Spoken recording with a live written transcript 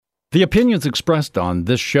The opinions expressed on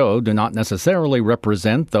this show do not necessarily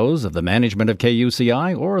represent those of the management of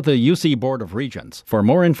KUCI or the UC Board of Regents. For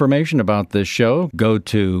more information about this show, go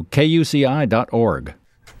to kuci.org.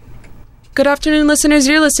 Good afternoon, listeners.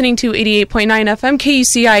 You're listening to 88.9 FM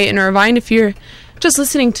KUCI in Irvine. If you're just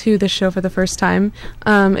listening to the show for the first time,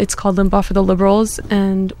 it's called Limbaugh for the Liberals,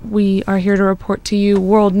 and we are here to report to you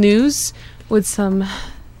world news with some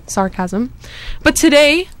sarcasm. But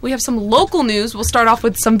today, we have some local news. We'll start off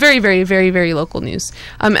with some very, very, very, very local news.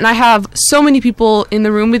 And I have so many people in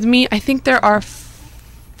the room with me. I think there are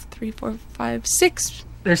 3, 4, 5, 6.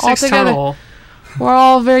 There's 6 total. We're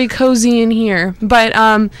all very cozy in here. But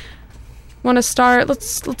want to start?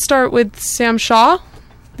 Let's start with Sam Shaw,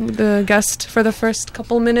 the guest for the first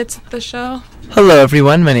couple minutes of the show. Hello,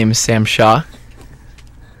 everyone. My name is Sam Shaw.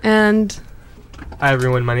 And hi,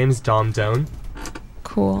 everyone. My name is Dom Doan.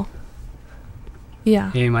 Cool.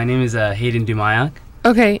 Yeah. Hey, my name is Hayden Dumayak.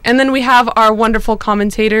 Okay, and then we have our wonderful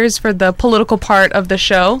commentators for the political part of the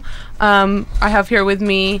show. I have here with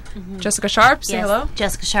me Jessica Sharp. Say hello.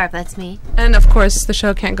 Jessica Sharp, that's me. And of course, the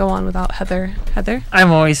show can't go on without Heather. Heather? I'm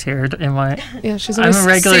always here. Yeah, she's always I'm a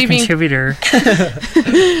regular contributor.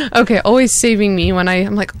 Okay, always saving me when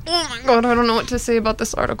I'm like, oh my god, I don't know what to say about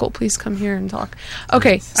this article. Please come here and talk.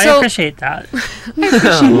 Okay, so I appreciate that.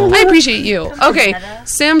 I appreciate you. Okay,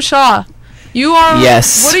 Sam Shaw. You are.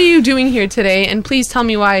 Yes. What are you doing here today? And please tell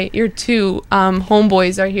me why your two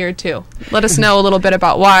homeboys are here too. Let us know a little bit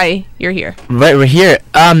about why you're here. Right, we're here.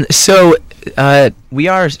 So we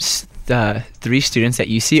are 3 students at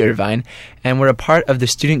UC Irvine, and we're a part of the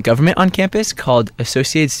student government on campus called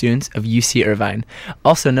Associated Students of UC Irvine,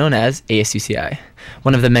 also known as ASUCI,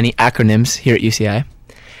 one of the many acronyms here at UCI.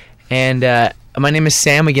 And my name is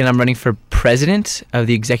Sam. Again, I'm running for president of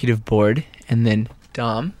the executive board, and then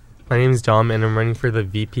Dom. My name is Dom, and I'm running for the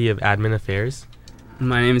VP of Admin Affairs.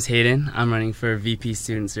 My name is Hayden. I'm running for VP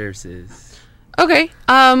Student Services. Okay.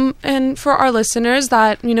 And for our listeners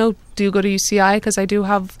that, do go to UCI, because I do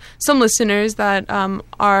have some listeners that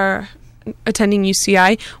are attending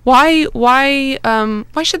UCI, why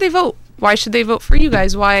should they vote? Why should they vote for you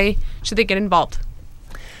guys? Why should they get involved?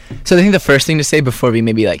 So I think the first thing to say before we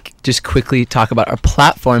maybe just quickly talk about our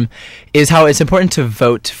platform is how it's important to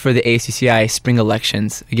vote for the ASUCI spring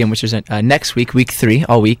elections, again, which is next week, week 3,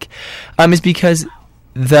 all week, is because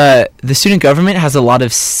the student government has a lot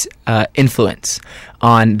of influence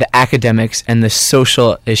on the academics and the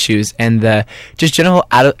social issues and the just general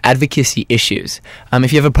advocacy issues.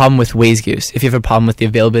 If you have a problem with wage use, if you have a problem with the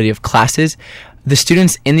availability of classes, the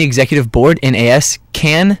students in the executive board in AS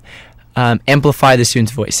can amplify the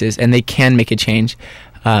students' voices, and they can make a change.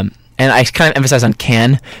 And I kind of emphasize on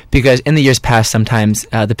can, because in the years past, sometimes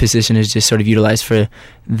the position is just sort of utilized for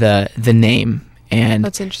the name. And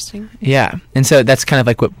that's interesting. Yeah, and so that's kind of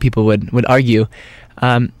like what people would argue.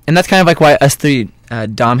 And that's kind of like why us 3,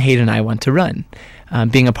 Dom, Hayden, and I want to run.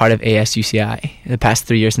 Being a part of ASUCI the past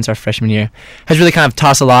 3 years since our freshman year has really kind of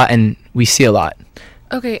taught us a lot, and we see a lot.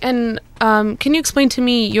 Okay, and can you explain to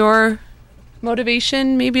me your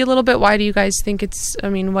motivation maybe a little bit? Why do you guys think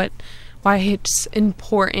why it's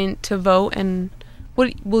important to vote, and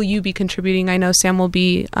what will you be contributing? I know Sam will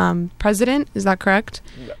be president, is that correct?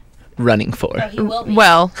 Running for. Oh, he will be.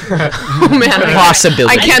 Well, oh man,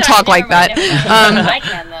 possibility. I can't talk like that. I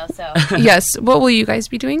can though, so. Yes, what will you guys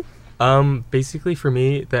be doing? Basically for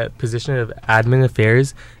me, that position of admin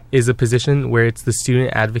affairs is a position where it's the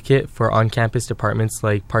student advocate for on-campus departments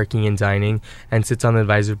like parking and dining, and sits on the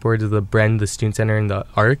advisory board of the Bren, the Student Center, and the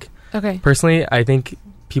ARC. Okay. Personally, I think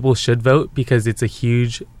people should vote because it's a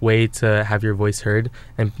huge way to have your voice heard,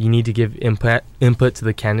 and you need to give input to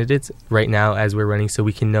the candidates right now as we're running, so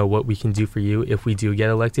we can know what we can do for you if we do get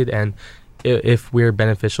elected, and if we're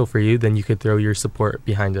beneficial for you, then you could throw your support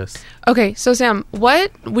behind us. Okay, so Sam,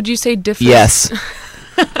 what would you say differs? Yes.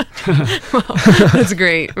 Well, that's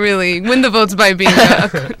great. Really, win the votes by being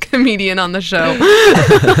a comedian on the show.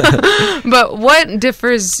 But what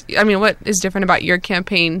is different about your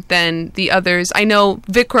campaign than the others? I know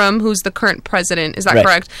Vikram, who's the current president. Is that right.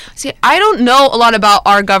 correct? See, I don't know a lot about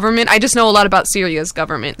our government. I just know a lot about Syria's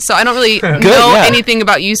government. So I don't really know anything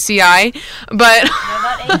about UCI. But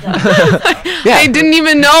I didn't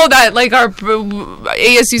even know that, like, our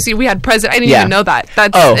ASUC, we had president. I didn't even know that.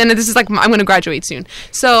 And this is like, I'm going to graduate soon.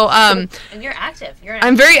 So, and you're active.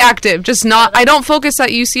 I'm very active, just not, I don't focus at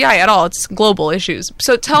UCI at all. It's global issues.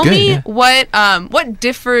 So tell me what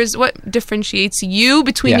differentiates you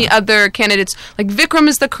between the other candidates. Like, Vikram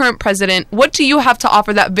is the current president. What do you have to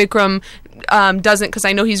offer that Vikram doesn't, because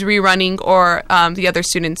I know he's rerunning, or the other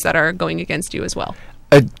students that are going against you as well?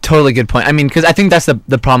 A totally good point. I mean, because I think that's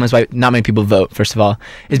the problem is why not many people vote, first of all,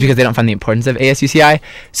 is because they don't find the importance of ASUCI.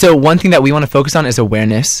 So one thing that we want to focus on is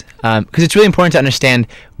awareness, because it's really important to understand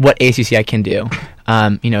what ASUCI can do,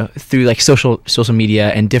 through like social media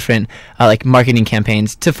and different like marketing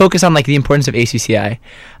campaigns to focus on like the importance of ASUCI.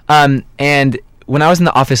 And when I was in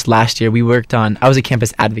the office last year, I was a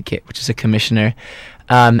campus advocate, which is a commissioner.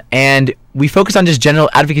 And we focused on just general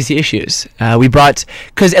advocacy issues.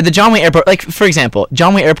 Because at the John Wayne Airport, like for example,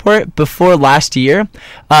 John Wayne Airport before last year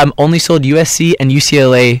only sold USC and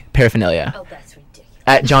UCLA paraphernalia. Oh, that's ridiculous.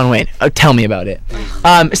 At John Wayne. Tell me about it.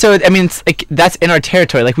 So, I mean, it's like that's in our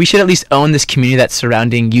territory. Like we should at least own this community that's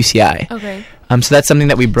surrounding UCI. Okay. So that's something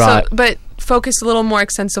that we brought. But focus a little more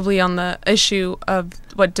extensively on the issue of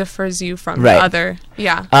what differs you from Right. the other.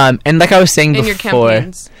 Yeah. And like I was saying in your before,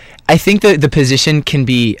 campaigns. I think the position can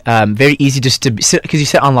be very easy just to sit, because you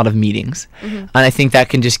sit on a lot of meetings. And I think that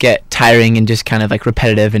can just get tiring and just kind of like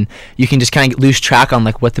repetitive, and you can just kind of lose track on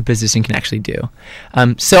like what the position can actually do.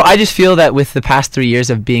 So I just feel that with the past 3 years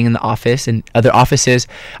of being in the office and other offices,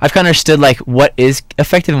 I've kind of understood like what is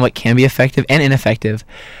effective and what can be effective and ineffective.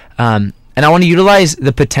 And I want to utilize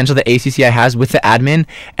the potential that ACCI has with the admin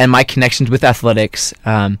and my connections with athletics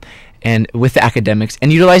and with the academics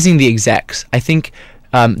and utilizing the execs. I think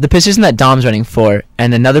the position that Dom's running for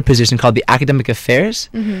and another position called the academic affairs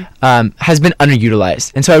has been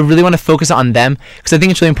underutilized. And so I really want to focus on them because I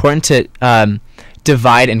think it's really important to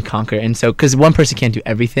divide and conquer. And so because one person can't do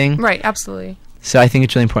everything. Right, absolutely. So I think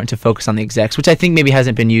it's really important to focus on the execs, which I think maybe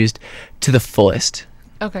hasn't been used to the fullest.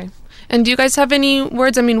 Okay. And do you guys have any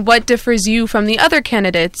words? I mean, what differs you from the other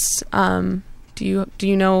candidates? Do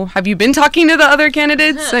you know? Have you been talking to the other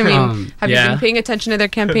candidates? I mean, have you been paying attention to their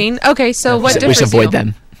campaign? Okay, so what differs We should avoid you?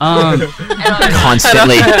 them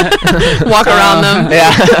constantly. Walk around them.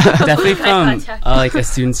 Yeah, Definitely from like a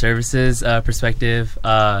student services perspective,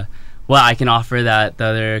 what I can offer that the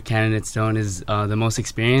other candidates don't is the most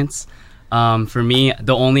experience. For me,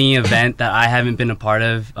 the only event that I haven't been a part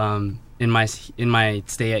of in my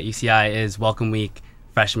stay at UCI is Welcome Week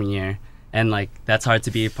freshman year, and like that's hard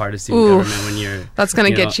to be a part of student government when you're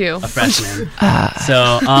get you a freshman.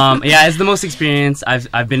 So it's the most experience.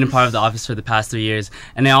 I've been a part of the office for the past 3 years,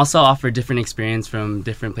 and they also offer different experience from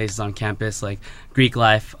different places on campus, like Greek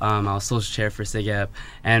life. I was social chair for SIGEP,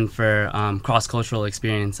 and for cross-cultural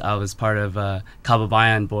experience, I was part of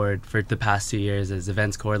Kababayan board for the past 2 years as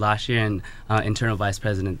events core last year and internal vice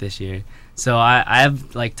president this year. So I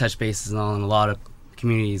have like touched bases on a lot of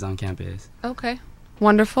communities on campus. Okay,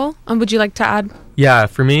 wonderful. Would you like to add? Yeah,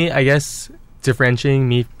 for me, I guess differentiating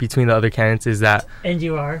me between the other candidates is that... And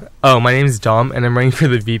you are? Oh, my name is Dom, and I'm running for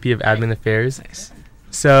the VP of Admin Affairs. Nice.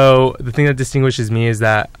 So the thing that distinguishes me is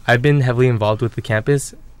that I've been heavily involved with the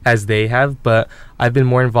campus, as they have, but I've been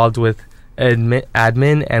more involved with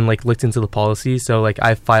admin and like looked into the policy. So like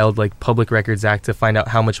I filed like Public Records Act to find out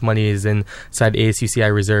how much money is inside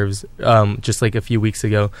ASUCI reserves just like a few weeks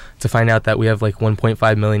ago, to find out that we have like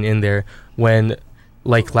 1.5 million in there, when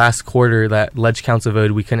like last quarter that Ledge Council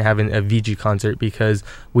voted we couldn't have a VG concert because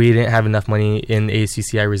we didn't have enough money in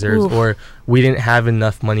ASUCI reserves. Oof. Or we didn't have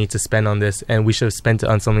enough money to spend on this and we should have spent it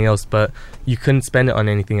on something else, but you couldn't spend it on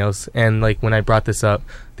anything else. And like when I brought this up,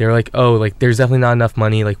 they were like, oh, like there's definitely not enough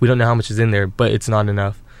money, like we don't know how much is in there, but it's not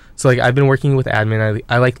enough. So like I've been working with admin.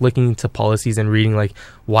 I like looking into policies and reading like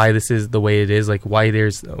why this is the way it is, like why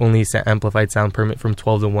there's only amplified sound permit from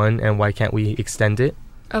 12 to 1 and why can't we extend it.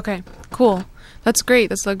 Okay, cool. That's great.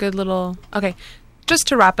 That's a good little... Okay, just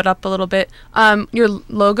to wrap it up a little bit, your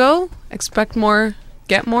logo, expect more,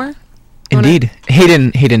 get more? Indeed.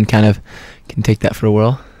 Hayden kind of can take that for a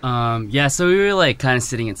whirl. So we were like kind of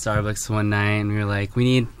sitting at Starbucks one night and we were like,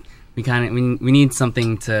 we need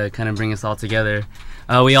something to kind of bring us all together.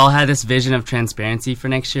 We all had this vision of transparency for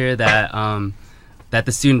next year, that that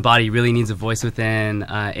the student body really needs a voice within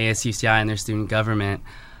ASUCI and their student government.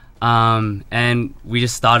 And we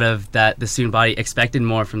just thought of that the student body expected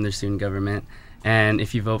more from their student government, and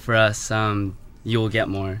if you vote for us, you will get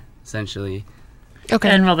more, essentially. Okay.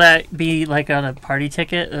 And will that be like on a party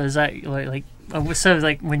ticket? Or is that like so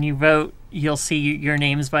like when you vote, you'll see your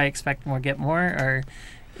names by expect more, get more, or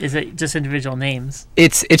is it just individual names?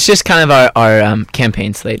 It's just kind of our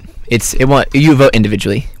campaign slate. You vote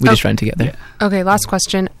individually. We just run together. Yeah. Okay. Last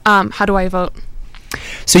question. How do I vote?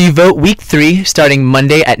 So you vote week 3 starting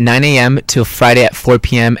Monday at 9 a.m. till Friday at 4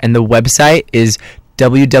 p.m. and the website is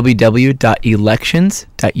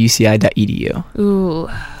www.elections.uci.edu. Ooh,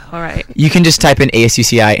 all right. You can just type in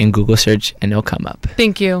ASUCI in Google search and it'll come up.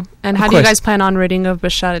 Thank you. And how do you guys plan on ridding of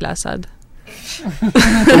Bashar al-Assad?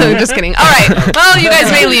 Just kidding. All right. Well, you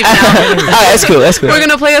guys may leave now. All right, that's cool. We're going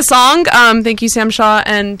to play a song. Thank you, Sam Shaw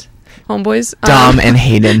and homeboys. Dom and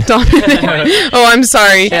Hayden. Dom and Hayden. Oh, I'm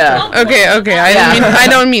sorry. Yeah. Okay. I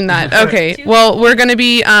don't mean that. Okay. Well, we're going to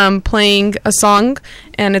be playing a song,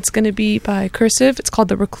 and it's going to be by Cursive. It's called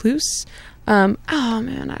The Recluse. Oh,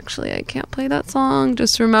 man, actually, I can't play that song.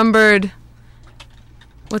 Just remembered.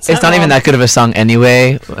 What's It's that not even called? that good of a song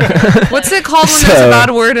anyway. What's it called when there's a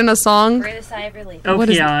bad word in a song? Greatest sigh of relief. What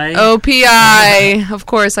is it? OPI. OPI. Of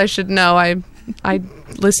course, I should know. I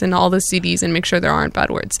listen to all the CDs and make sure there aren't bad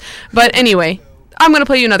words. But anyway, I'm going to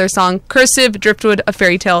play you another song. Cursive, Driftwood, A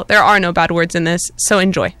Fairy Tale. There are no bad words in this, so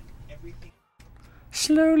enjoy.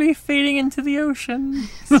 Slowly fading into the ocean.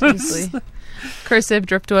 Seriously. Cursive,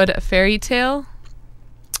 Driftwood, A Fairy Tale.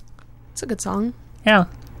 It's a good song. Yeah.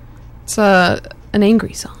 It's an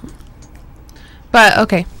angry song. But,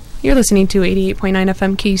 okay. You're listening to 88.9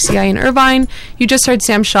 FM KUCI in Irvine. You just heard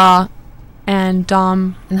Sam Shaw and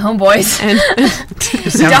Dom And homeboys. and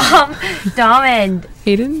Dom and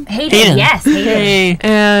Hayden. Hayden. Yes, Hayden. Hey.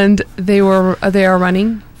 And they are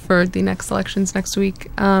running for the next elections next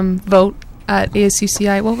week. Vote at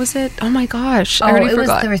ASUCI. What was it? Oh my gosh. I already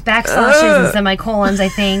forgot. There was backslashes and semicolons, I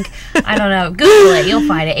think. I don't know. Google it. You'll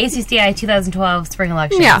find it. ASUCI 2012 spring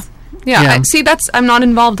elections. Yeah. Yeah. See, I'm not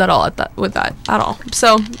involved at all with that at all.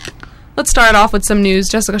 So let's start off with some news.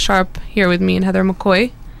 Jessica Sharp here with me and Heather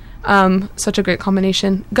McCoy. Such a great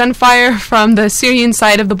combination. Gunfire from the Syrian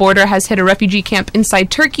side of the border has hit a refugee camp inside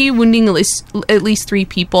Turkey, wounding at least 3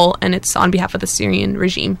 people, and it's on behalf of the Syrian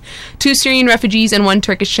regime. 2 Syrian refugees and 1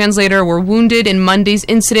 Turkish translator were wounded in Monday's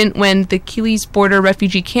incident when the Kilis border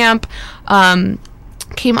refugee camp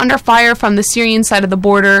came under fire from the Syrian side of the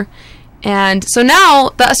border. And so now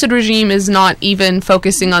the Assad regime is not even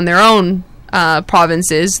focusing on their own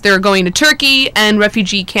provinces. They're going to Turkey and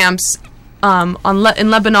refugee camps in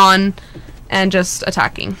Lebanon and just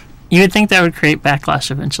attacking. You would think that would create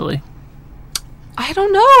backlash eventually. I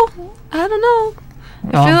don't know.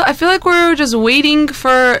 Well, I feel like we're just waiting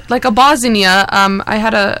for like a Bosnia. I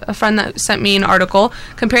had a friend that sent me an article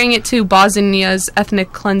comparing it to Bosnia's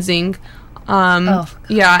ethnic cleansing. God,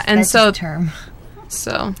 Yeah, and that's so a term.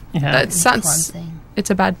 yeah. that sounds Cleansing. it's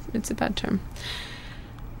a bad term.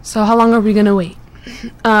 So how long are we gonna wait?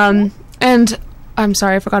 And I'm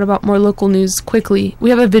sorry, I forgot about more local news quickly. We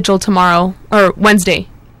have a vigil tomorrow, or Wednesday,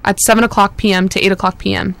 at 7 o'clock p.m. to 8 o'clock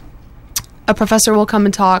p.m. A professor will come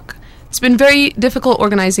and talk. It's been very difficult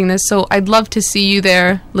organizing this, so I'd love to see you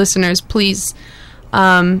there, listeners, please.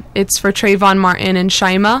 It's for Trayvon Martin and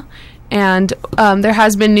Shaima. And there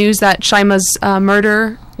has been news that Shaima's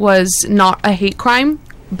murder was not a hate crime,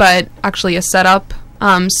 but actually a setup.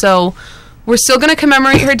 So we're still going to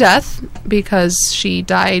commemorate her death because she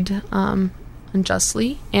died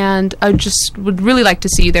unjustly. And I just would really like to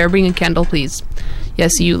see you there. Bring a candle, please.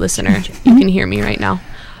 Yes, you, listener. You can hear me right now.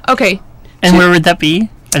 Okay. And where would that be?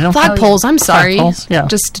 I don't. Flagpoles, I'm sorry. Flagpoles, yeah.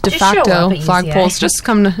 Just de Just show up facto at flagpoles. UCI. Just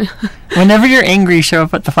come to... Whenever you're angry, show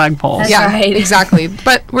up at the flagpoles. That's Yeah, right. exactly.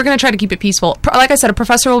 But we're going to try to keep it peaceful. Like I said, a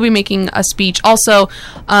professor will be making a speech. Also,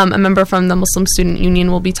 a member from the Muslim Student Union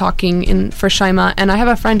will be talking for Shaima. And I have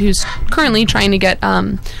a friend who's currently trying to get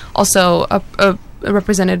also a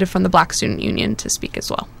representative from the Black Student Union to speak as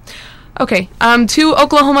well. Okay, 2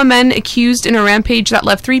 Oklahoma men accused in a rampage that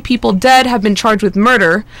left 3 people dead have been charged with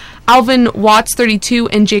murder. Alvin Watts, 32,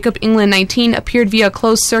 and Jacob England, 19, appeared via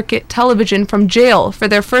closed-circuit television from jail for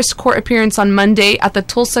their first court appearance on Monday at the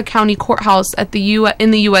Tulsa County Courthouse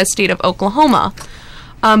in the U.S. state of Oklahoma.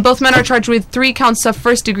 Both men are charged with 3 counts of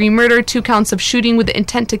first-degree murder, 2 counts of shooting with the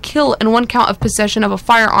intent to kill, and 1 count of possession of a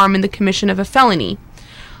firearm in the commission of a felony.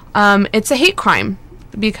 It's a hate crime,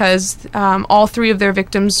 because all 3 of their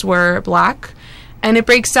victims were black, and it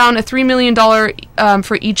breaks down a $3 million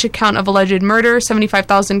for each account of alleged murder,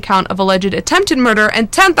 $75,000 count of alleged attempted murder,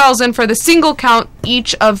 and $10,000 for the single count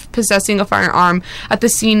each of possessing a firearm at the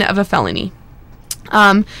scene of a felony.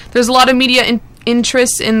 There's a lot of media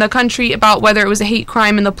interest in the country about whether it was a hate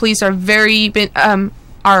crime, and the police are very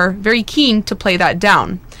keen to play that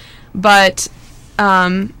down. But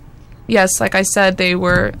yes, like I said, they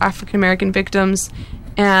were African American victims.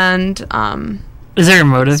 And Is there a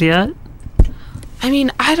motive yet? I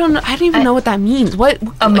mean, I don't even know what that means. What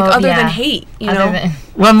other than hate, you know?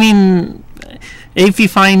 Well, I mean, if you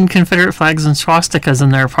find Confederate flags and swastikas in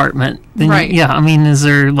their apartment, then Right. yeah. I mean, is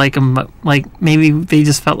there like maybe they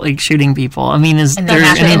just felt like shooting people? I mean, is And there?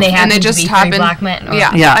 they happened it to just be 3 happened- black men. Or,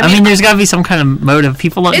 yeah. Yeah, I I mean, mean, there's got to be some kind of motive.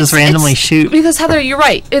 People don't just randomly shoot. Because Heather, you're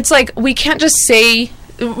right. It's like we can't just say.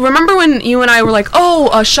 Remember when you and I were like,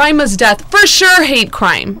 "Oh, Shaima's death for sure, hate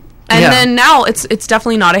crime." And then now it's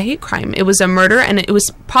definitely not a hate crime. It was a murder, and it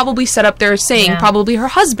was probably set up there saying probably her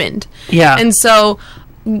husband. Yeah. And so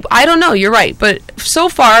I don't know. You're right, but so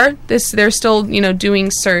far they're still doing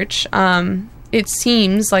search. It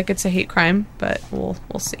seems like it's a hate crime, but we'll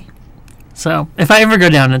see. So if I ever go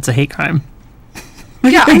down, it's a hate crime.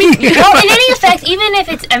 Yeah, I mean, Well, in any effect, even if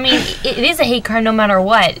it's, it is a hate crime no matter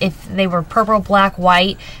what. If they were purple, black,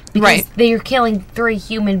 white, because they are killing 3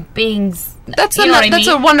 human beings. that's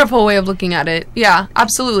a wonderful way of looking at it. Yeah,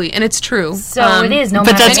 absolutely, and it's true. So it is no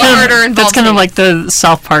But matter that's what. kind of like the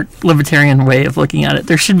South Park libertarian way of looking at it.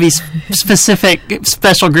 There should be specific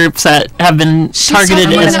special groups that have been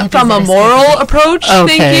targeted from a moral approach.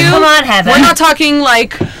 Okay. Thank you. Come on, Heather. We're not talking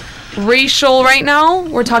like racial right now.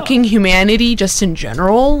 We're talking humanity just in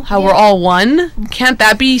general, how we're all one. Can't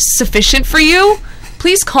that be sufficient for you?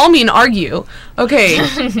 Please call me and argue. Okay.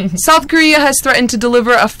 South Korea has threatened to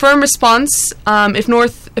deliver a firm response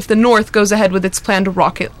if the North goes ahead with its planned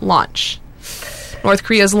rocket launch. North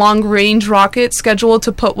Korea's long-range rocket, scheduled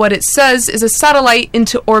to put what it says is a satellite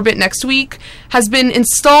into orbit next week, has been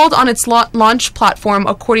installed on its launch platform,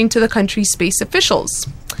 according to the country's space officials.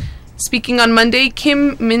 Speaking on Monday,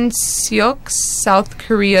 Kim Min-seok, South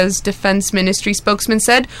Korea's defense ministry spokesman,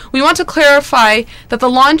 said, "We want to clarify that the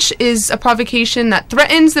launch is a provocation that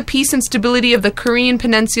threatens the peace and stability of the Korean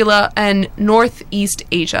Peninsula and Northeast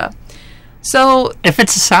Asia." So, if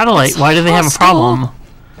it's a satellite, why do they have a problem?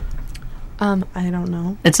 I don't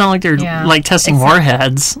know. It's not like they're like testing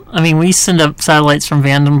warheads. I mean, we send up satellites from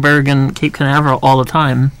Vandenberg and Cape Canaveral all the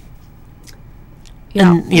time.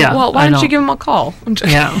 Yeah. And, yeah. Well, why don't you give them a call?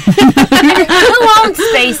 Yeah. Who owns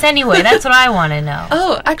space anyway? That's what I want to know.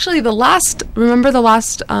 Oh, actually, remember the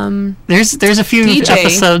last, There's a few DJ.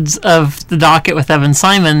 episodes of The Docket with Evan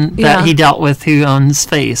Simon that he dealt with who owns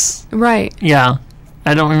space. Right. Yeah.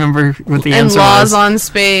 I don't remember what the and answer laws was. on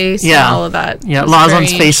space and all of that. Yeah, It was laws on very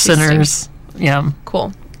space interesting. centers. Yeah.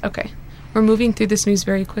 Cool. Okay. We're moving through this news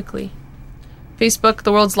very quickly. Facebook,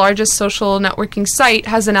 the world's largest social networking site,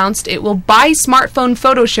 has announced it will buy smartphone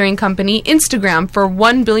photo sharing company Instagram for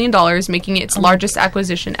 $1 billion, making it its largest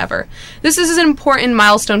acquisition ever. This is an important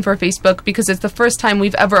milestone for Facebook because it's the first time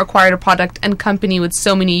we've ever acquired a product and company with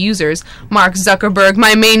so many users. Mark Zuckerberg,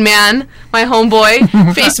 my main man, my homeboy,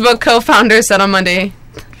 Facebook co-founder, said on Monday.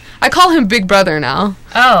 I call him Big Brother now.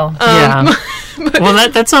 Oh. Yeah. Well,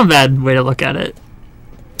 that's not a bad way to look at it.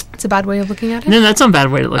 It's a bad way of looking at it? No, that's not a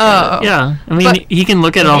bad way to look at it. Yeah. I mean, he can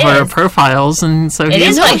look at all of our profiles, and so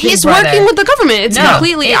is No, like he's Big Brother. working with the government. It's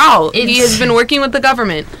completely out. it's- He has been working with the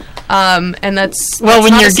government. And that's Well,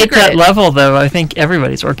 when not you a get secret. that level, though, I think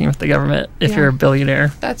everybody's working with the government if Yeah. you're a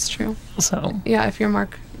billionaire. That's true. So Yeah, if you're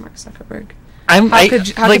Mark Zuckerberg. how How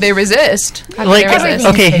could they resist? How could they resist? Everything's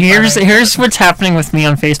okay, Big here's what's happening with me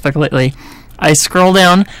on Facebook lately. I scroll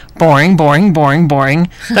down, boring.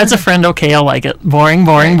 That's a friend, okay, I'll like it. Boring.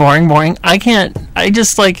 I can't, I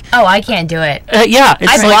just like, Oh, I can't do it. yeah,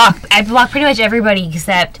 it's I block pretty much everybody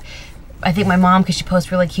except I think my mom because she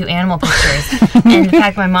posts really cute animal pictures. And the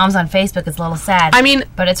fact my mom's on Facebook is a little sad. I mean,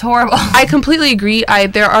 but it's horrible. I completely agree.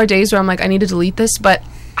 There are days where I'm like, I need to delete this, but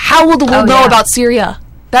how will the world know about Syria?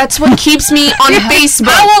 That's what keeps me on Facebook.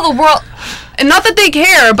 How will the world... And not that they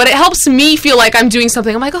care, but it helps me feel like I'm doing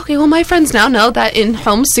something. I'm like, okay, well, my friends now know that in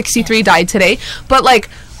home 63 died today. But, like,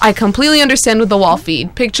 I completely understand with the wall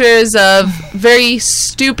feed. Pictures of very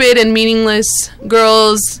stupid and meaningless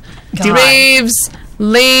girls, raves,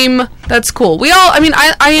 lame. That's cool. We all, I mean,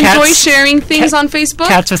 I enjoy Cats. sharing things on Facebook.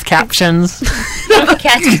 cats with captions.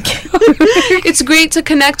 It's great to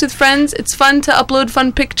connect with friends. It's fun to upload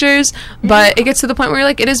fun pictures, but it gets to the point where you're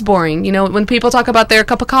like, it is boring. You know, when people talk about their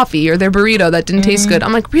cup of coffee or their burrito that didn't taste good,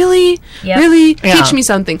 I'm like, really? Yep. Really? Yeah. Teach me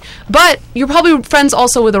something. But you're probably friends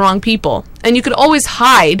also with the wrong people, and you could always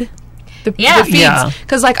hide the Yeah. feeds. Yeah.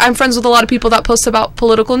 Because, like, I'm friends with a lot of people that post about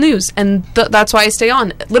political news, and that's why I stay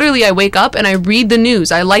on. Literally, I wake up and I read the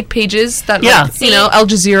news. I like pages that, Yeah. like, you know, Al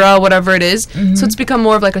Jazeera, whatever it is. So it's become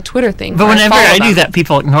more of, like, a Twitter thing. But where whenever follow I do them. that,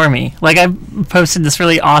 people ignore me. Like, I posted this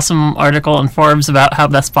really awesome article in Forbes about how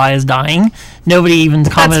Best Buy is dying. Nobody even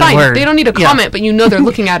That's commented fine. a word. They don't need to Yeah. comment, but you know they're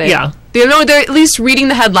looking at it. Yeah. They know they're at least reading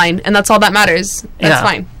the headline, and that's all that matters. That's Yeah.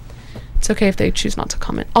 fine. It's okay if they choose not to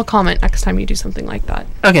comment. I'll comment next time you do something like that.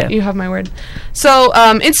 Okay. You have my word. So,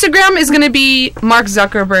 Instagram is going to be Mark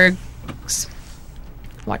Zuckerberg's.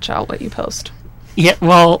 Watch out what you post. Yeah,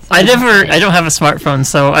 well, I don't have a smartphone,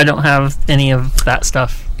 so I don't have any of that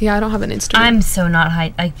stuff. Yeah, I don't have an Instagram. I'm so not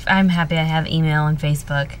high. I'm happy I have email and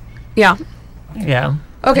Facebook. Yeah. Yeah.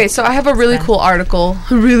 Okay, so I have a really cool article.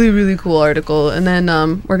 A really, really cool article. And then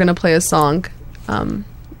we're going to play a song. I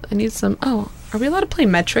need some... Oh, are we allowed to play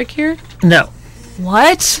Metric here? No.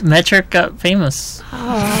 What? Metric got famous.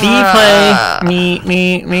 B play.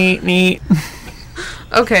 Me.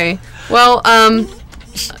 Okay. Well,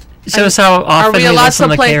 Show us how often we listen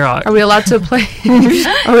to K-Rock. Are we allowed to play?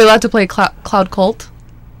 Are we allowed to play Cloud Cult?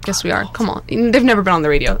 Yes, we are. Come on. They've never been on the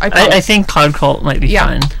radio. I think Cloud Cult might be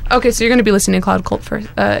fine. Okay, so you're going to be listening to Cloud Cult for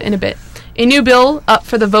in a bit. A new bill up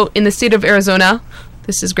for the vote in the state of Arizona.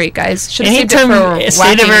 This is great, guys. Should have saved it for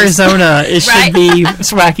state of Arizona, it should be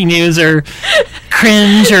wacky news or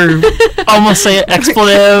cringe or almost say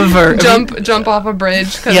expletive or jump off a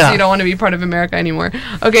bridge because you don't want to be part of America anymore.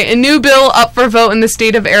 Okay, a new bill up for vote in the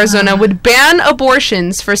state of Arizona would ban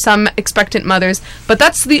abortions for some expectant mothers, but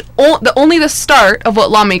that's only the start of what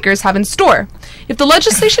lawmakers have in store. If the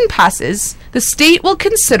legislation passes, the state will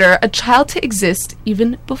consider a child to exist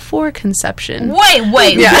even before conception. Wait.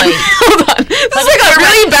 Hold on. This is like a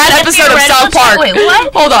really bad episode of South Park. Wait,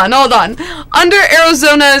 what? Hold on. Under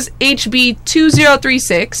Arizona's HB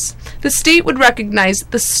 2036, the state would recognize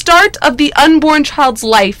the start of the unborn child's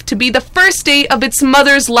life to be the first day of its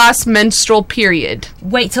mother's last menstrual period.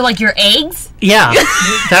 Wait, so like your eggs? Yeah.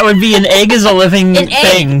 That would be an egg is a living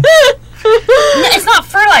thing. No, it's not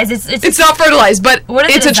fertilized. It's not fertilized, but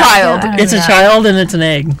it's a child. It's a child and it's an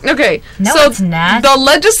egg. Okay. No, so it's not. The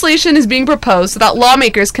legislation is being proposed so that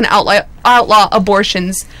lawmakers can outlaw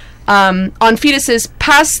abortions on fetuses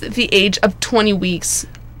past the age of 20 weeks.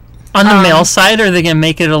 On the male side, are they going to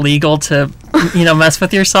make it illegal to, mess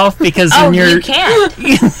with yourself? Because when you're... you can't.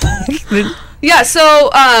 Yeah,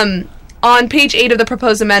 so on page 8 of the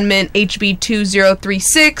proposed amendment, HB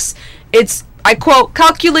 2036, it's, I quote,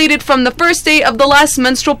 calculated from the first day of the last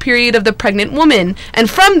menstrual period of the pregnant woman, and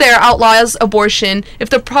from there outlaws abortion if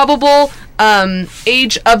the probable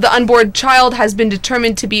age of the unborn child has been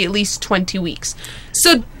determined to be at least 20 weeks.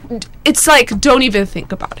 So it's like, don't even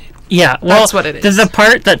think about it. Yeah, well, that's what it is. There's a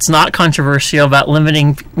part that's not controversial about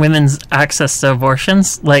limiting women's access to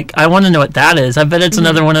abortions. Like, I want to know what that is. I bet it's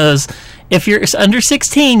another one of those, if you're under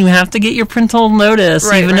 16, you have to get your parental notice,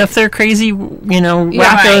 even if they're crazy,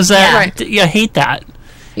 wackos that, I hate that.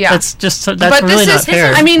 Yeah. That's really not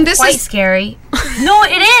fair. I mean, this is quite scary. No,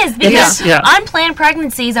 it is, because unplanned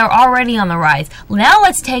pregnancies are already on the rise. Now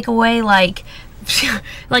let's take away, like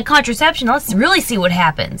contraception. Let's really see what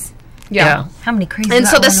happens. Yeah. How many crazy... And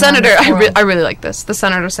so the senator, I really like this. The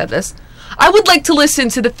senator said this. I would like to listen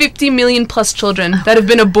to the 50 million plus children that have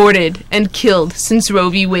been aborted and killed since Roe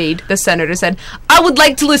v. Wade, the senator said. I would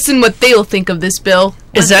like to listen what they'll think of this bill.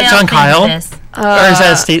 Is that John Kyle? Or is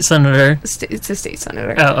that a state senator? It's a state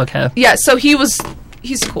senator. Oh, okay. Yeah, so he's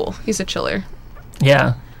cool. He's a chiller.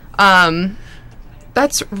 Yeah.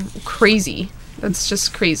 That's crazy. That's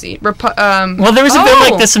just crazy. Well, there was a bill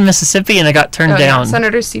like this in Mississippi, and it got turned down. Yeah.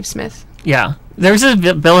 Senator Steve Smith. Yeah. There was a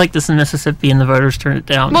bill like this in Mississippi, and the voters turned it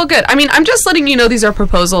down. Well, good. I mean, I'm just letting you know these are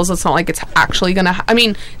proposals. It's not like it's actually going to...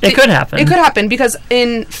 it could happen. It could happen, because,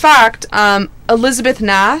 in fact, Elizabeth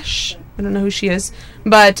Nash... I don't know who she is,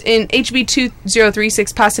 but in HB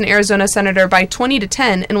 2036 passed an Arizona senator by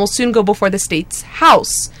 20-10 and will soon go before the state's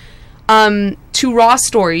House. To Raw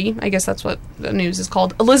Story, I guess that's what the news is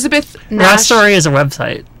called. Elizabeth Nash... Raw Story is a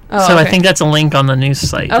website. So I think that's a link on the news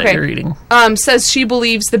site that you're reading. Says she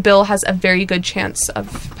believes the bill has a very good chance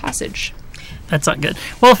of passage. That's not good.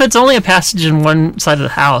 Well, if it's only a passage in one side of the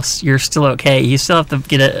House, you're still okay. You still have to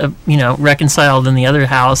get it, reconciled in the other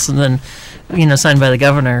House and then, signed by the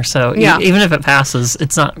governor. So even if it passes,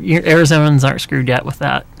 it's not... Arizonans aren't screwed yet with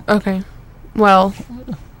that. Okay. Well,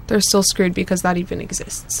 they're still screwed because that even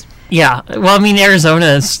exists. Yeah, well, I mean,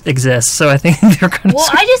 Arizona exists, so I think they're going to... Well,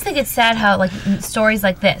 I just think it's sad how, stories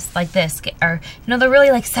like this, are, they're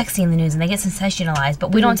really, sexy in the news, and they get sensationalized,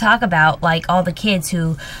 but we don't talk about, all the kids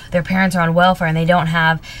who, their parents are on welfare, and they don't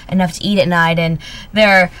have enough to eat at night, and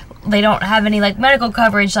they don't have any, medical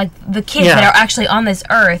coverage, the kids that are actually on this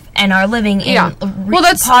earth and are living in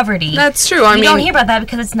poverty. That's true. We don't hear about that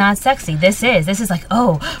because it's not sexy. This is,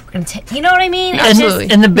 we're going to take... You know what I mean? Absolutely.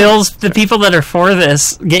 And the bills, the people that are for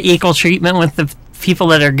this get equal treatment with the people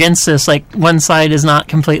that are against this. One side is not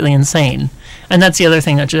completely insane. And that's the other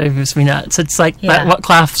thing that drives me nuts. It's that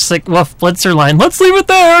classic Blitzer line, let's leave it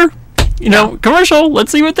there! Commercial,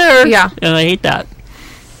 let's leave it there! Yeah. And I hate that.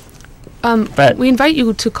 But we invite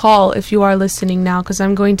you to call if you are listening now, because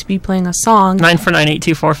I'm going to be playing a song.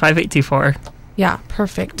 949-824-5824. Yeah,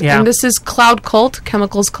 perfect. Yeah. And this is Cloud Cult,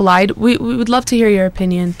 Chemicals Collide. We would love to hear your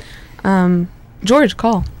opinion. George,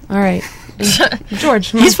 call. All right. George.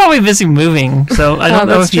 He's probably busy moving, so I don't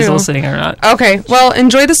know if he's listening or not. Okay, well,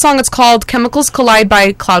 enjoy the song. It's called Chemicals Collide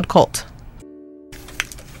by Cloud Cult.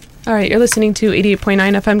 All right, you're listening to 88.9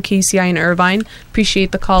 FM KUCI in Irvine.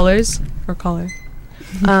 Appreciate the callers. Or caller.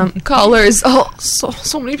 Callers. Oh,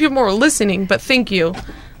 so many people are listening, but thank you.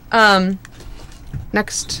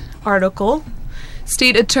 Next article.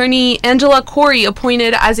 State Attorney Angela Corey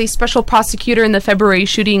appointed as a special prosecutor in the February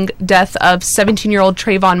shooting death of 17-year-old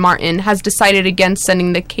Trayvon Martin has decided against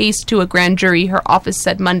sending the case to a grand jury, her office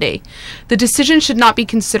said Monday. The decision should not be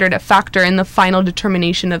considered a factor in the final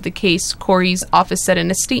determination of the case, Corey's office said in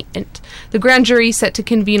a statement. The grand jury set to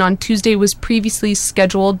convene on Tuesday was previously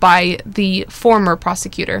scheduled by the former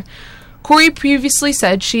prosecutor. Corey previously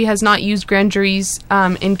said she has not used grand juries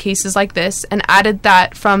in cases like this and added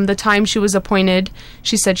that from the time she was appointed,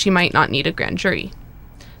 she said she might not need a grand jury.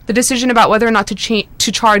 The decision about whether or not to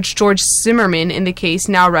charge George Zimmerman in the case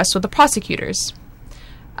now rests with the prosecutors.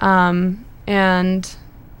 And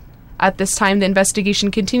at this time, the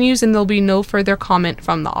investigation continues and there'll be no further comment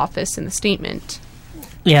from the office in the statement.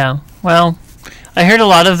 Yeah, well, I heard a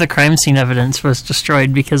lot of the crime scene evidence was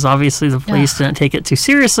destroyed because obviously the police didn't take it too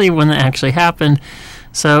seriously when it actually happened.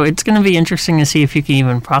 So it's going to be interesting to see if you can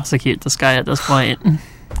even prosecute this guy at this point.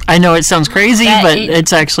 I know it sounds crazy, but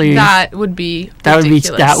it's actually that would be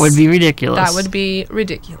ridiculous. That would be ridiculous. That would be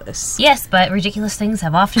ridiculous. Yes, but ridiculous things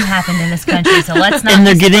have often happened in this country, so let's not. And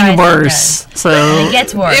they're getting worse. So it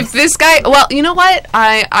gets worse. If this guy, well, you know what?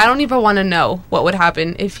 I don't even want to know what would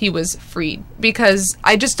happen if he was freed because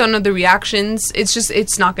I just don't know the reactions.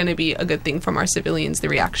 It's not going to be a good thing from our civilians. The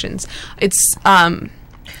reactions.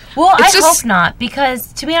 Well, I hope not,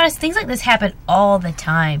 because to be honest, things like this happen all the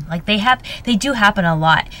time. Like they do happen a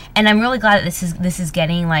lot, and I'm really glad that this is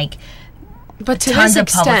getting like. But to this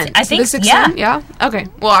extent, I think, yeah. Okay.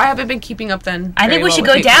 Well, I haven't been keeping up then. I think we should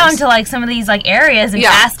go down to like some of these like areas and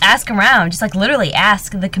ask around, just like literally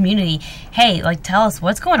ask the community, hey, like tell us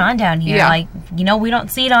what's going on down here. Yeah. Like we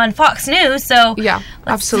don't see it on Fox News, so yeah,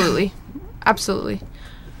 absolutely.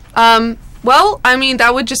 Well, I mean,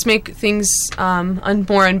 that would just make things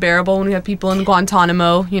more unbearable when we have people in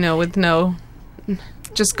Guantanamo, with no...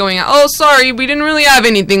 just going out, oh, sorry, we didn't really have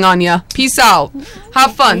anything on you. Peace out.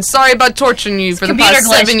 Have fun. Sorry about torturing you for the past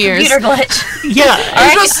 7 years. Computer glitch. Yeah.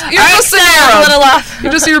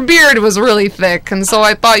 You're just your beard was really thick, and so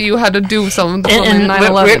I thought you had to do something in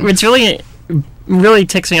 9/11. What's really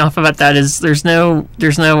ticks me off about that is there's no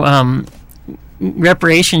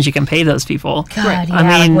reparations you can pay those people. God, yeah, I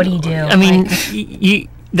mean, what do you do? I mean,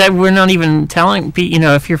 that we're not even telling,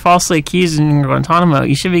 if you're falsely accused in Guantanamo,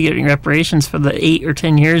 you should be getting reparations for the 8 or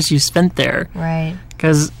 10 years you spent there. Right.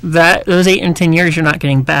 Because those 8 and 10 years you're not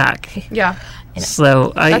getting back. Yeah.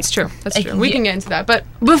 So that's true. That's true. We can get into that. But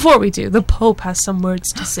before we do, the Pope has some words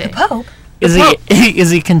to say. The Pope? Is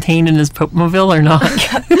he contained in his Pope-mobile or not?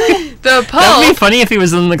 The Pope. That would be funny if he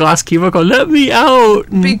was in the glass cubicle. Let me out.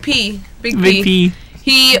 Big P.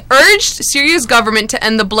 He urged Syria's government to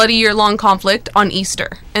end the bloody year-long conflict on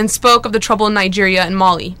Easter and spoke of the trouble in Nigeria and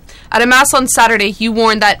Mali. At a mass on Saturday, he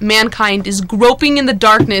warned that mankind is groping in the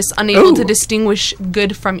darkness, unable to distinguish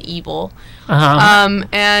good from evil. And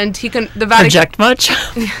the Vatican project much?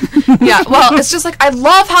 Yeah, well, it's just like I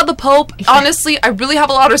love how the Pope. Honestly, I really have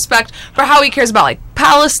a lot of respect for how he cares about like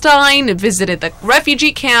Palestine. And visited the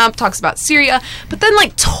refugee camp, talks about Syria, but then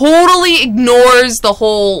like totally ignores the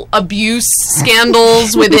whole abuse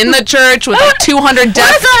scandals within the church with like 200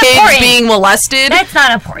 deaf kids being molested. That's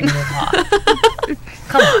not important at all.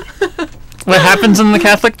 Come on. What happens in the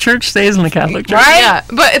Catholic Church stays in the Catholic Church. Right? Yeah,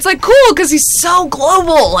 but it's like cool because he's so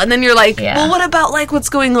global. And then you're like, well, what about like what's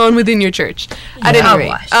going on within your church? At any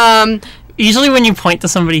rate. Usually when you point to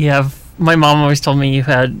somebody, my mom always told me you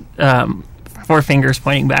had 4 fingers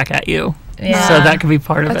pointing back at you. Yeah. So that could be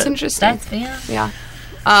part of it. That's interesting. Yeah.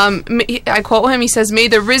 I quote him, he says, "May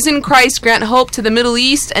the risen Christ grant hope to the Middle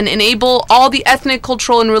East and enable all the ethnic,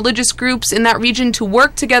 cultural, and religious groups in that region to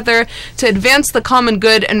work together to advance the common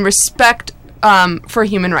good and respect for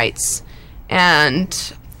human rights."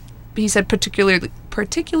 And he said,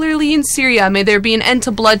 particularly in Syria, may there be an end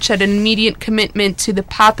to bloodshed and immediate commitment to the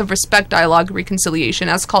path of respect, dialogue, reconciliation,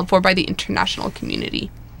 as called for by the international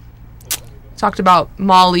community. Talked about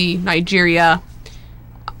Mali, Nigeria.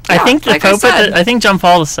 I think the Pope, I think John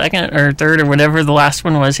Paul II or III or whatever the last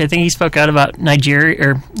one was, I think he spoke out about Nigeria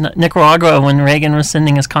or Nicaragua when Reagan was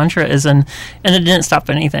sending his Contras, and it didn't stop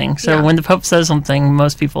anything. So when the Pope says something,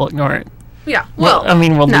 most people ignore it. Yeah, world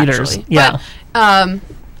leaders. Yeah. But,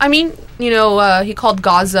 he called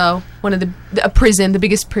Gaza a prison, the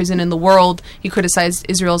biggest prison in the world. He criticized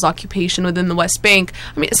Israel's occupation within the West Bank.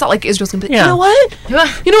 I mean, it's not like Israel's going to be like, you know what?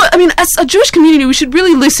 You know what? I mean, as a Jewish community, we should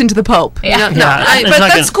really listen to the Pope. Yeah. But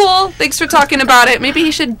that's cool. Thanks for talking about it. Maybe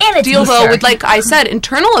he should deal, though, with, like I said,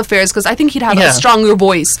 internal affairs, because I think he'd have a stronger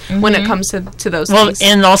voice when it comes to those things. Well,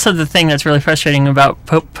 and also the thing that's really frustrating about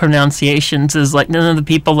Pope pronunciations is, like, none of the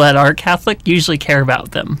people that are Catholic usually care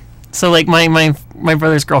about them. So, like, my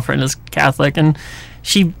brother's girlfriend is Catholic, and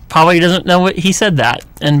she probably doesn't know what he said that,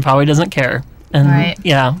 and probably doesn't care. And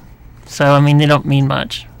yeah, so I mean, they don't mean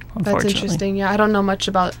much. That's interesting. Yeah, I don't know much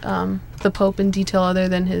about the Pope in detail other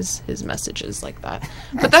than his messages like that.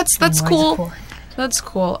 But that's cool. That's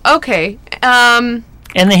cool. Okay. And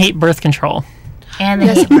they hate birth control. And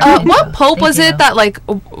what Pope was it that, like,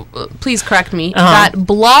 please correct me, that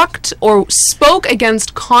blocked or spoke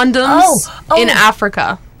against condoms in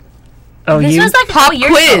Africa? This was like pop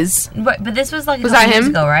quiz. But this was like was that years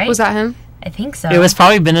him? Ago, right? Was that him? I think so. It was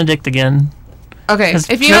probably Benedict again. Okay,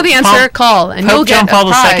 if you know the answer, call and you'll get a prize.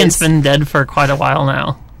 Pope John Paul II's been dead for quite a while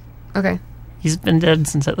now. Okay. He's been dead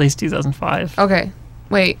since at least 2005. Okay.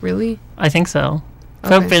 Wait, really? I think so.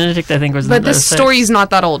 Okay. Pope Benedict, I think, was. But this story's not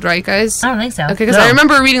that old, right, guys? I don't think so. Okay, because I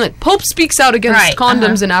remember reading, like, Pope speaks out against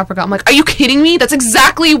condoms in Africa. I'm like, are you kidding me? That's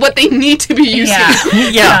exactly what they need to be using.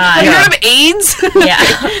 Have you heard of AIDS?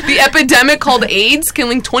 The epidemic called AIDS,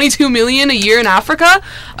 killing 22 million a year in Africa?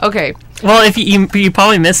 Okay. Well, if you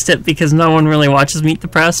probably missed it because no one really watches Meet the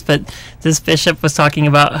Press, but this bishop was talking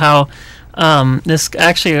about how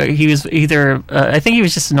he was either I think he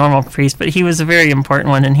was just a normal priest, but he was a very important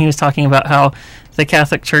one, and he was talking about how the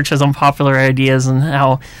Catholic Church has unpopular ideas and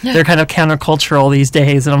how they're kind of countercultural these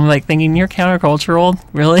days. And I'm like thinking, you're countercultural?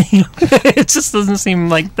 Really? It just doesn't seem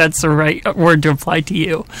like that's the right word to apply to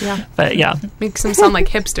you. Yeah. But yeah. Makes them sound like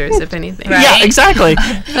hipsters, if anything. Right? Yeah, exactly.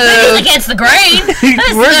 Against the grain.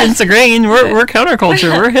 We're against the grain. We're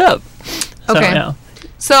counterculture. We're hip. So, okay. Yeah.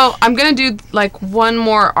 So I'm going to do, like, one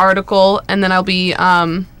more article, and then I'll be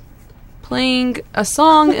playing a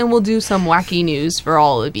song, and we'll do some wacky news for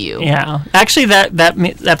all of you. Yeah. Actually, that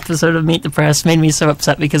episode of Meet the Press made me so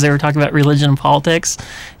upset because they were talking about religion and politics,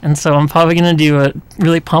 and so I'm probably going to do a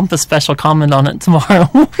really pompous special comment on it tomorrow.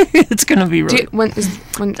 It's going to be really... when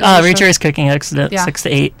Rachel is Cooking Accident, 6 to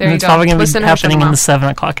 8. There and you it's go. probably going to be happening in the 7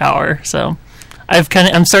 o'clock hour, so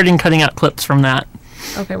I'm starting cutting out clips from that.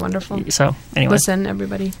 Okay, wonderful. So, anyway. Listen,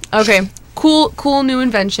 everybody. Okay, cool new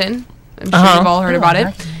invention. I'm sure you've all heard about it.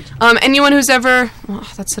 Anyone who's ever...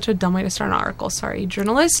 Oh, that's such a dumb way to start an article. Sorry,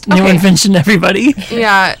 journalist? New invention, everybody.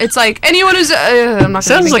 Yeah, it's like anyone who's... I'm not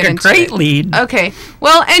Sounds like a great lead. Okay.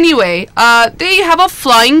 Well, anyway, they have a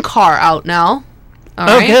flying car out now. All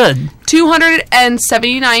right? Good.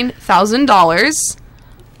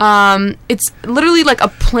 $279,000. It's literally like a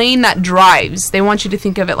plane that drives. They want you to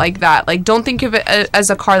think of it like that. Like, don't think of it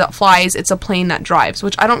as a car that flies. It's a plane that drives,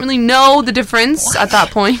 which I don't really know the difference at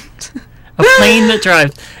that point. A plane that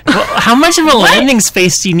drives. Well, how much of a landing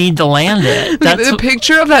space do you need to land it? The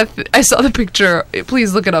picture of that... I saw the picture.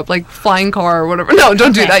 Please look it up. Like, flying car or whatever. No,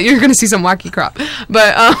 don't do that. You're going to see some wacky crap.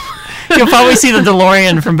 But... You'll probably see the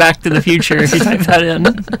DeLorean from Back to the Future if you type that in.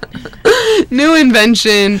 New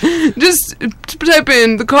invention. Just type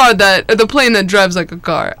in the plane that drives like a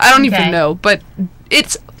car. I don't even know, but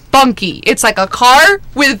it's funky. It's like a car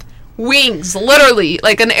with wings, literally,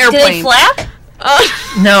 like an airplane. Do they flap?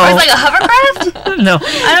 No. Or it's like a hovercraft? No.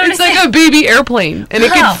 I don't It's like a baby airplane, and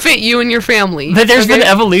it can fit you and your family. But there's been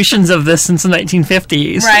evolutions of this since the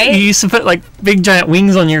 1950s. Right? You used to put, like, big giant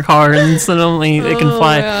wings on your car, and suddenly it can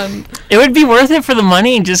fly. Man. It would be worth it for the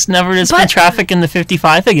money, just never to spend traffic in the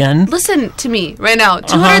 55 again. Listen to me right now.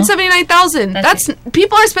 $279,000. That's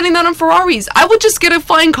people are spending that on Ferraris. I would just get a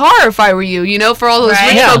flying car if I were you. You know, for all those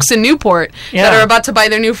rich folks in Newport that are about to buy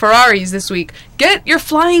their new Ferraris this week. Get your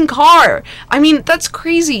flying car. I mean, that's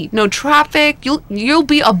crazy. No traffic. You'll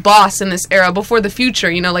be a boss in this era before the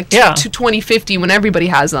future. You know, like to 2050 when everybody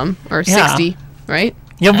has them, or 60, right?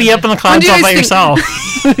 You'll be up in the clouds all by yourself.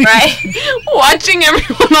 Right? Watching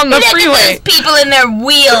everyone on the freeway. People in their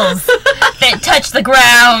wheels that touch the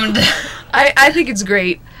ground. I think it's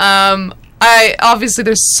great. Obviously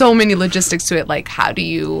there's so many logistics to it, like how do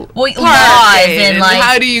you laws and like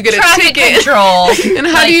how do you get a ticket control and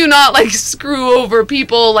how do you not like screw over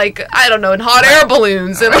people, like I don't know, in hot air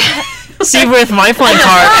balloons and see, with my flying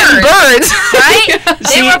car and birds, right?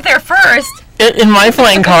 They were up there first. in my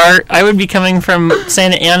flying car, I would be coming from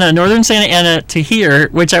Santa Ana, northern Santa Ana, to here,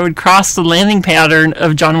 which I would cross the landing pattern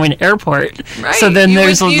of John Wayne Airport. Right. So then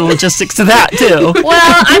there's the logistics to that, too. Well,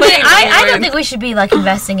 I mean, I don't think we should be, like,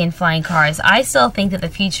 investing in flying cars. I still think that the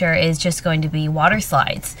future is just going to be water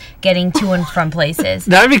slides, getting to and from places.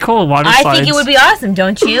 That would be cool, water slides. I think it would be awesome,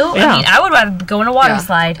 don't you? Yeah. I mean, I would rather go on a water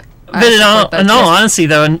slide. But in all honesty,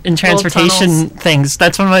 though, in transportation things,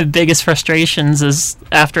 that's one of my biggest frustrations is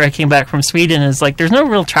after I came back from Sweden is, like, there's no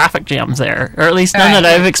real traffic jams there, or at least none that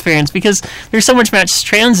I've experienced, because there's so much mass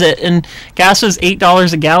transit, and gas was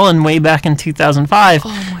 $8 a gallon way back in 2005. Oh,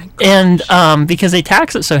 my gosh. And because they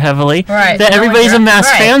tax it so heavily, that everybody's in mass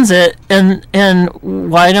transit, and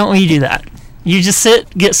why don't we do that? You just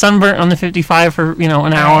get sunburnt on the 55 for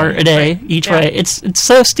an hour a day each way. It's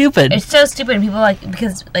so stupid. It's so stupid, and people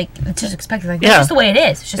because it's just expected. Like, that's just the way it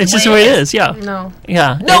is. It's just the way it is. Yeah. No.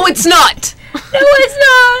 Yeah. No, it's not. No, it's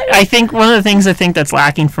not. I think one of the things that's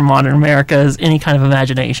lacking from modern America is any kind of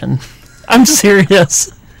imagination. I'm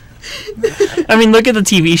serious. I mean, look at the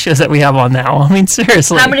TV shows that we have on now. I mean,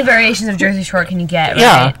 seriously. How many variations of Jersey Shore can you get?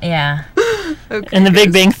 Right? Yeah. Okay. And The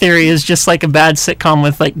Big Bang Theory is just like a bad sitcom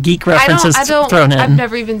with like geek references thrown in. I've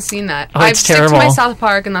never even seen that. Oh, it's terrible. I stick to my South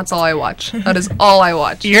Park, and that's all I watch. That is all I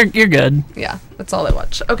watch. You're good. Yeah, that's all I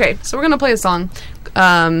watch. Okay, so we're gonna play a song,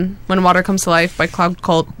 "When Water Comes to Life" by Cloud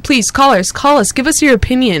Cult. Please, callers, call us. Give us your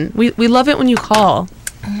opinion. We love it when you call.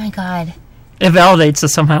 Oh my God. It validates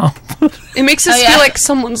us somehow. It makes us feel like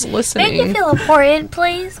someone's listening. Make me feel important,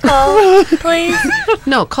 please. Call, please.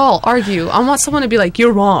 No, call, argue. I want someone to be like,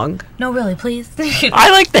 "You're wrong." No, really, please.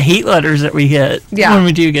 I like the hate letters that we get when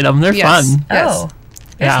we do get them. They're fun. Oh,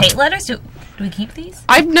 there's Yeah. hate letters. Do we keep these?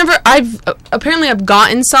 Apparently I've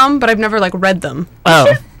gotten some, but I've never like read them.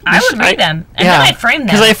 Oh. I would read them, and then I'd frame them.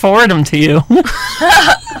 Because I forward them to you.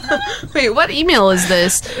 Wait, what email is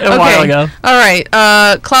this? A while ago. All right.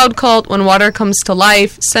 Cloud Cult, "When Water Comes to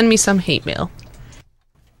Life." Send me some hate mail.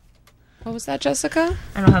 What was that, Jessica?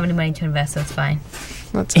 I don't have any money to invest, so it's fine.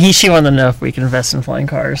 She wanted to know if we can invest in flying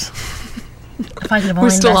cars. If I could have We're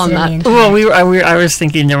only still on invested that. in the Well, I was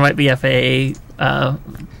thinking there might be FAA.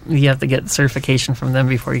 You have to get certification from them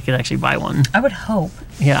before you can actually buy one. I would hope.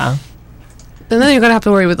 Yeah. And then you're gonna have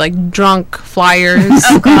to worry with like drunk flyers.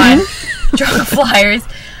 Oh God, drunk flyers.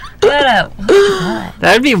 What?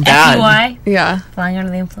 That would be bad. FUI? Yeah. Flying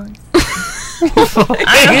under the influence.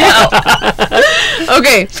 I don't know.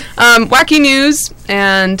 Okay. Wacky news,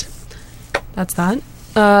 and that's that.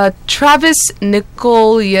 Travis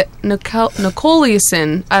Nicoliason.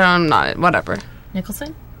 I'm not. Whatever.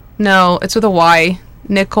 Nicholson? No, it's with a Y.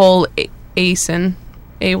 Nicolason.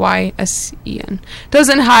 Aysen.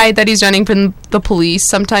 Doesn't hide that he's running from the police.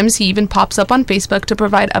 Sometimes he even pops up on Facebook to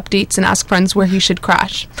provide updates and ask friends where he should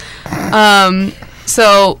crash.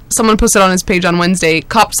 So someone posted on his page on Wednesday,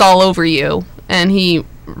 "Cops all over you," and he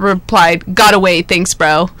replied, "Got away, thanks,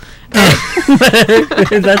 bro."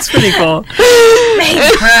 That's pretty cool.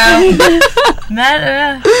 Thanks,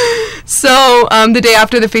 bro. So, the day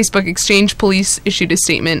after the Facebook exchange, police issued a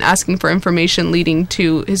statement asking for information leading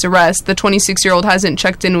to his arrest. The 26-year-old hasn't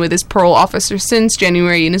checked in with his parole officer since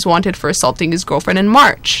January and is wanted for assaulting his girlfriend in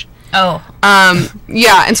March. Oh.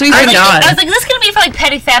 Yeah, and so he's I was like, this is going to be for like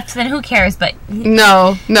petty theft, then who cares? But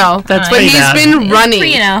No, That's but he's bad. been running.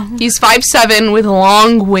 pretty, He's 5'7" with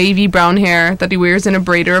long, wavy brown hair that he wears in a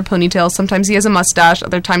braid or a ponytail. Sometimes he has a mustache,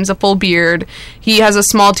 other times a full beard. He has a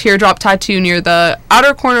small teardrop tattoo near the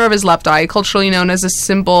outer corner of his left eye, culturally known as a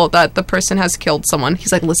symbol that the person has killed someone.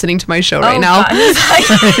 He's like listening to my show right now. God.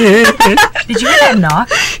 Did you hear that knock?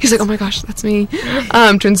 He's like, "Oh my gosh, that's me."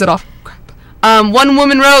 Turns it off. One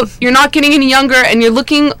woman wrote, "You're not getting any younger, and you're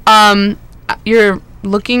looking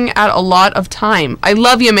at a lot of time. I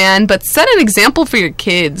love you, man, but set an example for your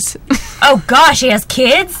kids." Oh gosh, he has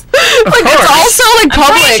kids? Like, it's also like I'm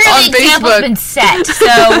public pretty sure on the example's Facebook. been set,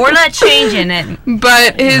 so we're not changing it.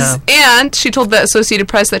 But his aunt, she told the Associated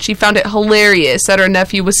Press that she found it hilarious that her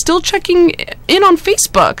nephew was still checking in on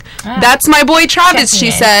Facebook. "That's my boy Travis," Checking she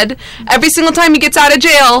in. said. "Every single time he gets out of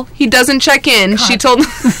jail, he doesn't check in." She told...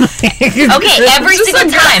 Okay, every Just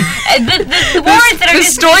single like- time. The words that are The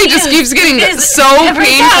story just keeps getting so every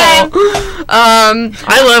painful.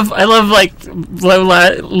 I love like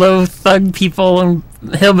low thug people and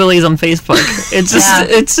hillbillies on Facebook.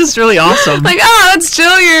 It's just really awesome. Like, that's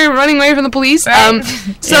chill, you're running away from the police. Right.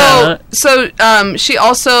 She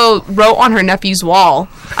also wrote on her nephew's wall.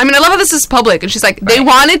 I mean, I love how this is public, and she's like, "They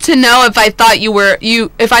wanted to know if I thought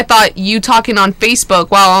you talking on Facebook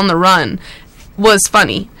while on the run was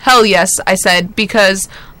funny. Hell yes," I said, "because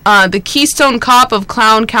the Keystone Cop of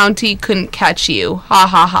Clown County couldn't catch you. Ha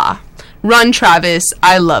ha ha. Run, Travis.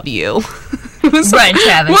 I love you." Run,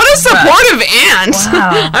 Travis. What a supportive aunt.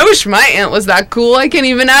 Wow. I wish my aunt was that cool. I can't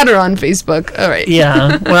even add her on Facebook. All right.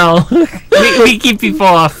 Yeah, well, we keep people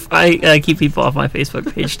off. I keep people off my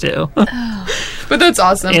Facebook page too. But that's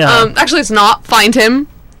awesome. Yeah. Actually, it's not. Find him.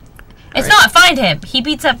 It's not. Find him. He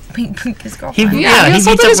beats up his girlfriend. He he beats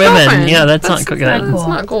assaulted up his women. girlfriend. Yeah, that's not good. not cool. It's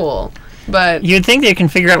not cool. But You'd think they can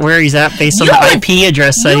figure out where he's at based on You the would- IP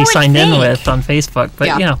address that you he would signed in think. with on Facebook, but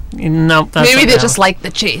Yeah. no, that's maybe not they how. just like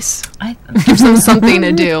the chase. I, Gives them something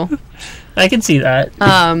to do. I can see that.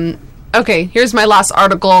 Okay, here's my last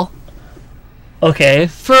article. Okay.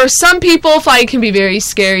 For some people, flying can be very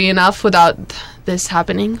scary enough without this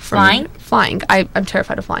happening. For me. Flying? Flying. I'm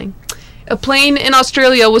terrified of flying. A plane in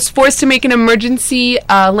Australia was forced to make an emergency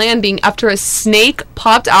landing after a snake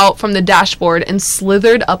popped out from the dashboard and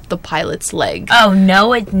slithered up the pilot's leg. oh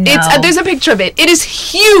no, no. There's a picture of it. It is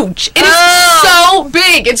huge. It is so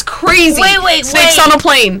big. It's crazy. Wait, Snakes wait. on a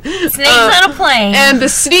plane. Snakes on a plane. And the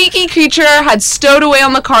sneaky creature had stowed away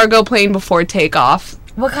on the cargo plane before takeoff.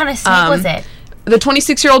 What kind of snake was it? The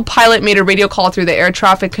 26-year-old pilot made a radio call through the air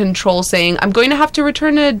traffic control saying, "I'm going to have to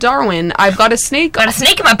return to Darwin. I've got a snake." Got a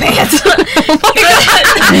snake in my pants. Oh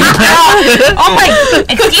oh my!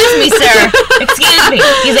 Excuse me, sir. Excuse me.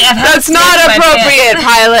 He's like, I've had That's a snake not in my appropriate, pants.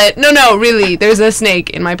 pilot. No, really. There's a snake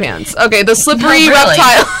in my pants. Okay, the slippery No, really.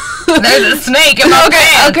 reptile. There's a snake in my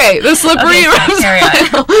pants. Okay, the slippery Okay, fine, carry on.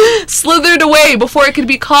 reptile slithered away before it could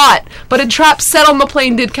be caught, but a trap set on the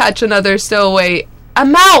plane did catch another stowaway, a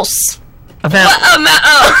mouse. About,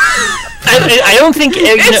 I don't think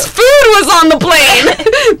Its food was on the plane.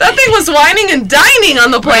 That thing was whining and dining on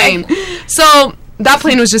the plane. So that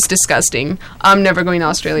plane was just disgusting. I'm never going to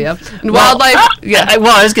Australia. And wildlife, yeah. I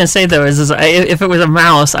was gonna say though is if it was a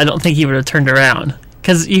mouse, I don't think he would have turned around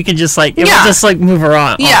because you could just it would just move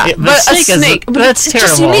around. Yeah, but a snake. But that's it's terrible.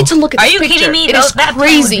 just, you need to look at Are the you picture. kidding me? It is That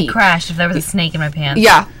plane would be crazy. crashed if there was a snake in my pants.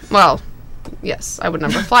 Yeah, well, yes, I would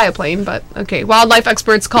never fly a plane, but okay. Wildlife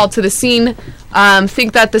experts called to the scene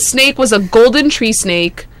think that the snake was a golden tree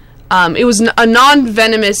snake. It was a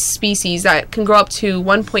non-venomous species that can grow up to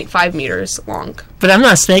 1.5 meters long. But I'm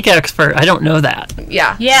not a snake expert. I don't know that.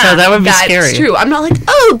 Yeah. Yeah. So that would be That's scary. true. I'm not like,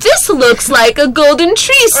 oh, this looks like a golden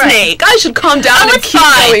tree snake. I should calm down and It's keep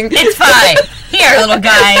fine. going. It's fine. Here, little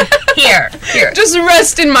guy. Here. Just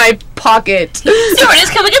rest in my pocket. Stuart,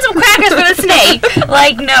 just come and get some crackers for the snake.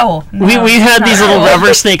 Like, no. We had these little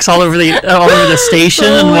rubber snakes all over the station,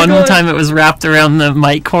 and one time it was wrapped around the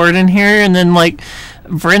mic cord in here, and then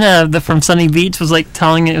Brenna from Sunny Beach was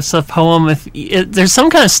telling us a poem. There's some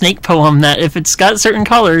kind of snake poem that if it's got certain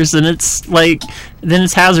colors, then it's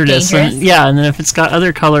hazardous. Dangerous? And then if it's got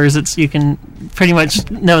other colors, you can pretty much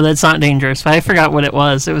know that's not dangerous. But I forgot what it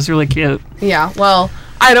was. It was really cute. Yeah, well,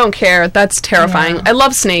 I don't care. That's terrifying. Yeah. I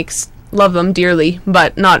love snakes. Love them dearly,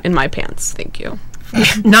 but not in my pants. Thank you.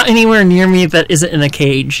 Not anywhere near me that isn't in a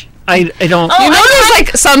cage. I don't. Oh, You know,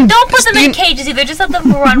 there's some. Don't put them in cages either. Just let them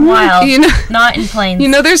run wild. You know, Not in planes. you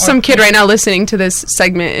know, there's or some kid planes. right now listening to this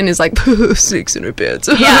segment and is like, snakes in her pants.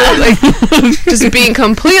 Yeah. Just being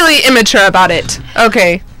completely immature about it.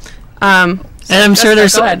 Okay. And I'm sure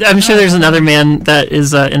Jessica, go ahead. there's another man that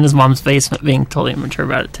is in his mom's basement being totally immature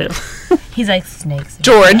about it too. He's like snakes.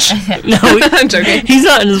 George. No, I'm joking. he's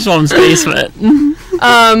not in his mom's basement.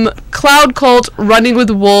 Cloud Cult, Running with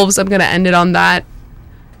Wolves. I'm going to end it on that.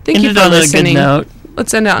 Thank you Ended for on a good listening. note.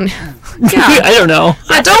 Let's end it on. I don't know.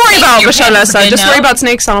 Yeah, don't worry about your pants is Bashalessa. good Just now. worry about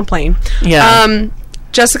snakes on a plane. Yeah.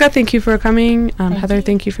 Jessica, thank you for coming. Heather,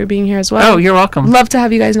 thank you for being here as well. Oh, you're welcome. Love to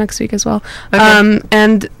have you guys next week as well. Okay.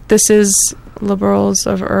 And this is Liberals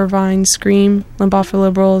of Irvine Scream. Limbaugh for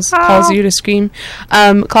Liberals calls you to scream.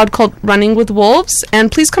 Cloud Cult, Running with Wolves.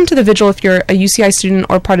 And please come to the vigil if you're a UCI student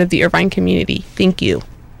or part of the Irvine community. Thank you.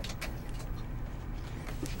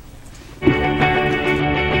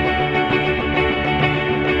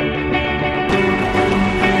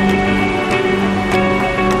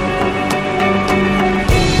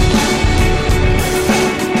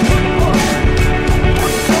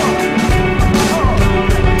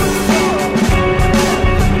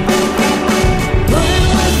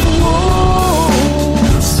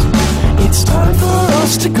 It's time for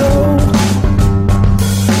us to go.